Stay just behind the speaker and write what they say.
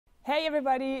Hey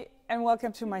everybody, and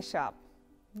welcome to my shop.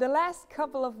 The last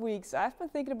couple of weeks I've been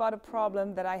thinking about a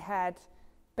problem that I had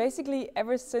basically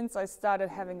ever since I started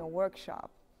having a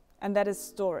workshop, and that is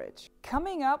storage.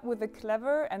 Coming up with a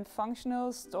clever and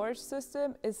functional storage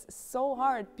system is so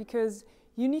hard because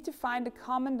you need to find a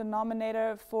common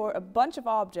denominator for a bunch of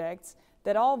objects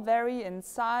that all vary in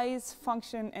size,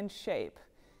 function and shape.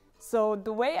 So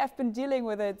the way I've been dealing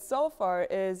with it so far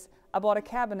is I bought a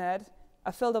cabinet, I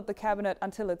filled up the cabinet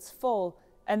until it's full,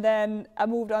 and then I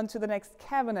moved on to the next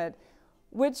cabinet,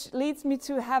 which leads me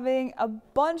to having a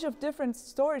bunch of different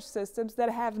storage systems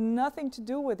that have nothing to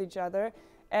do with each other.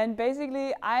 And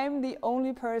basically, I'm the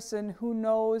only person who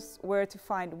knows where to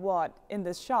find what in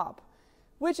this shop,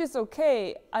 which is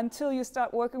okay until you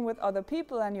start working with other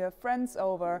people and you have friends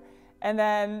over. And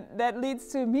then that leads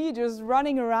to me just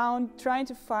running around trying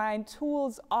to find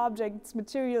tools, objects,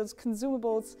 materials,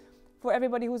 consumables for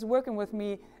everybody who's working with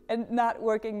me and not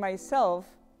working myself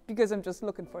because I'm just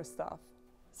looking for stuff.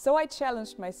 So I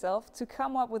challenged myself to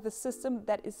come up with a system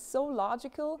that is so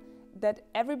logical that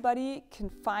everybody can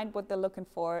find what they're looking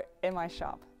for in my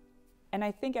shop. And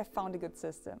I think I found a good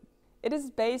system. It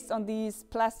is based on these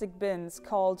plastic bins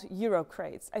called Euro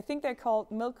crates. I think they're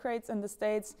called milk crates in the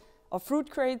States or fruit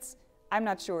crates. I'm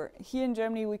not sure. Here in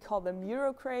Germany we call them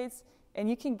Euro crates, and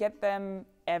you can get them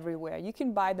everywhere. You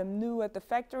can buy them new at the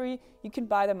factory, you can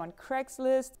buy them on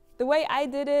Craigslist. The way I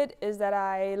did it is that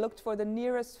I looked for the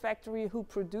nearest factory who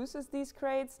produces these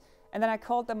crates, and then I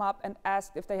called them up and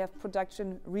asked if they have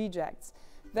production rejects.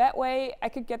 That way I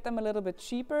could get them a little bit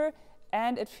cheaper,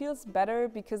 and it feels better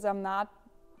because I'm not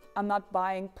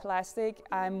buying plastic,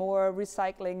 I'm more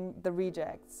recycling the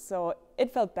rejects. So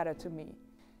it felt better to me.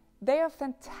 They are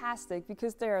fantastic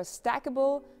because they are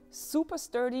stackable, super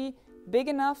sturdy, big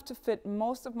enough to fit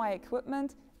most of my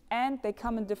equipment, and they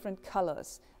come in different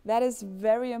colors. That is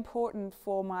very important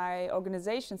for my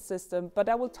organization system, but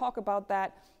I will talk about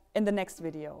that in the next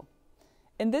video.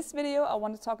 In this video, I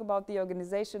want to talk about the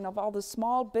organization of all the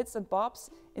small bits and bobs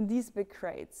in these big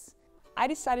crates. I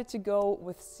decided to go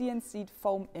with CNC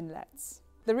foam inlets.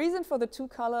 The reason for the two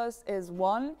colors is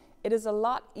one, it is a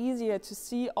lot easier to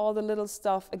see all the little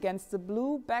stuff against the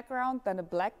blue background than a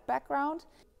black background.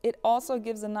 It also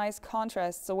gives a nice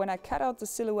contrast, so when I cut out the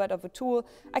silhouette of a tool,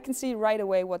 I can see right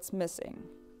away what's missing.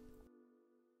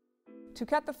 To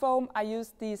cut the foam, I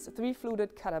used these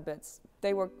 3-fluted cutter bits.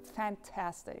 They were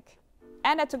fantastic.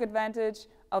 And I took advantage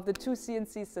of the two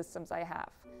CNC systems I have.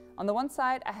 On the one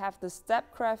side, I have the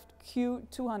Stepcraft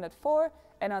Q204,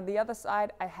 and on the other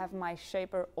side, I have my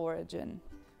Shaper Origin.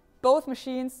 Both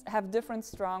machines have different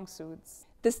strong suits.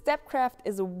 The Stepcraft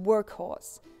is a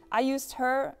workhorse. I used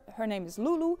her name is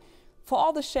Lulu, for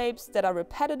all the shapes that are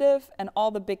repetitive and all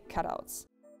the big cutouts.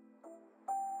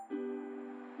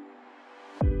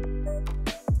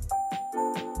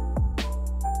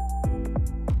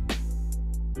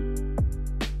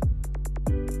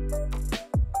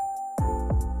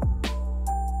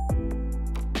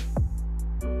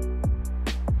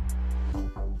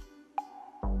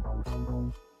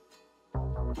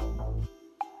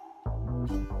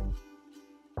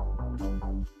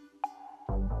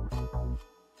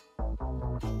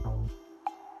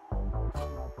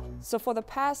 So for the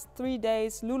past 3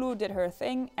 days, Lulu did her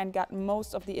thing and got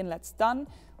most of the inlets done,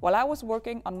 while I was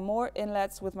working on more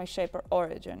inlets with my Shaper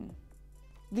Origin.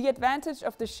 The advantage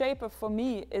of the Shaper for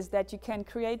me is that you can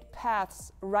create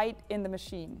paths right in the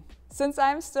machine. Since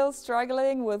I'm still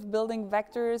struggling with building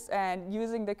vectors and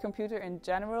using the computer in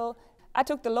general, I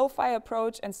took the lo-fi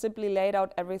approach and simply laid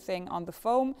out everything on the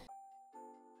foam,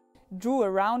 drew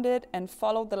around it and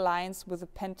followed the lines with the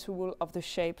pen tool of the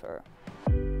Shaper.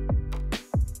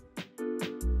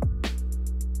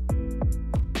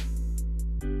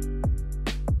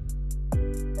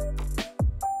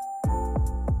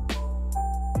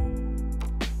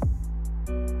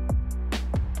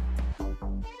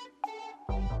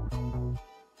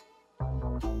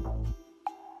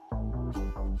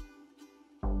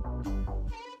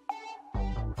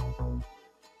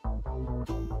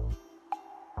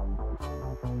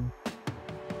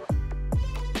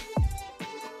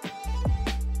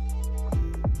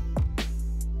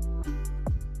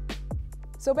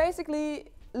 So basically,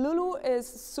 Lulu is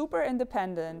super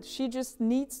independent. She just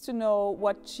needs to know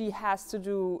what she has to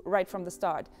do right from the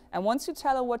start. And once you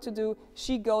tell her what to do,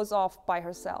 she goes off by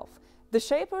herself. The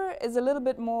Shaper is a little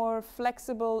bit more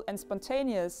flexible and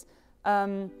spontaneous,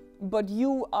 but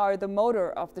you are the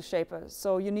motor of the Shaper,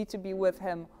 so you need to be with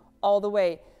him all the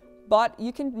way. But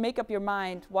you can make up your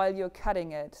mind while you're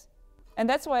cutting it. And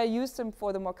that's why I used him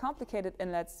for the more complicated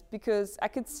inlets, because I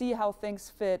could see how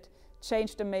things fit,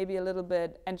 change them maybe a little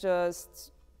bit, and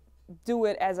just do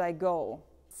it as I go.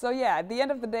 So yeah, at the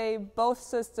end of the day, both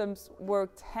systems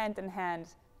worked hand in hand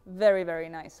very, very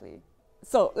nicely.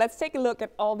 So let's take a look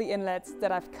at all the inlets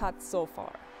that I've cut so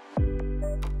far.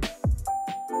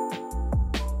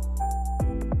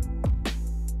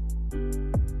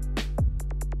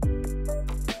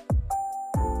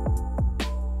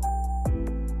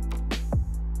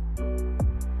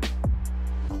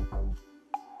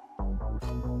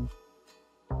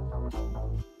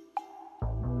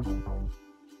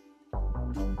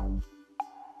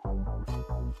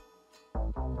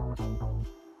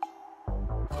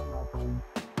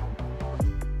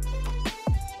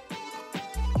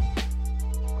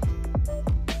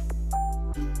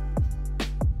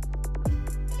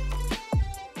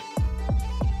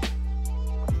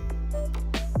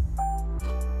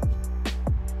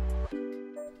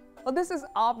 Well, this is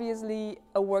obviously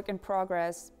a work in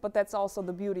progress, but that's also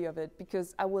the beauty of it,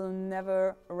 because I will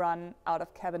never run out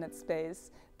of cabinet space.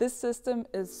 This system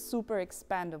is super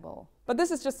expandable. But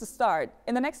this is just a start.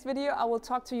 In the next video, I will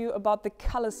talk to you about the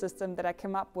color system that I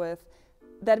came up with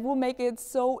that will make it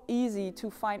so easy to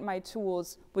find my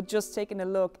tools with just taking a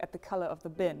look at the color of the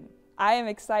bin. I am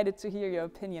excited to hear your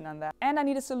opinion on that. And I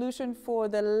need a solution for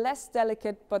the less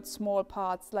delicate but small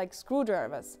parts like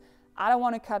screwdrivers. I don't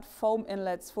want to cut foam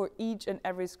inlets for each and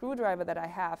every screwdriver that I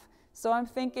have. So I'm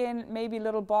thinking maybe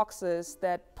little boxes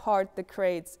that part the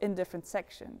crates in different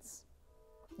sections.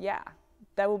 Yeah,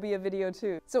 that will be a video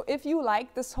too. So if you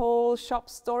like this whole shop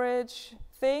storage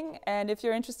thing, and if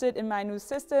you're interested in my new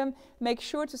system, make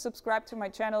sure to subscribe to my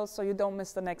channel so you don't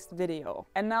miss the next video.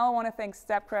 And now I want to thank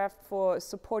Stpcraft for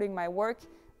supporting my work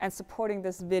and supporting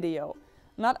this video.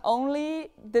 Not only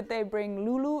did they bring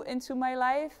Lulu into my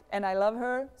life, and I love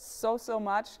her so, so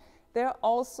much, they're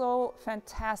also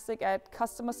fantastic at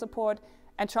customer support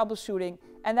and troubleshooting.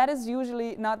 And that is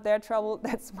usually not their trouble,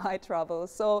 that's my trouble.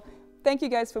 So thank you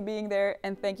guys for being there,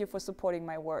 and thank you for supporting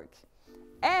my work.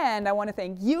 And I want to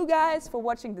thank you guys for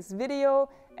watching this video,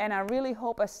 and I really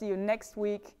hope I see you next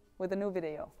week with a new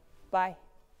video. Bye.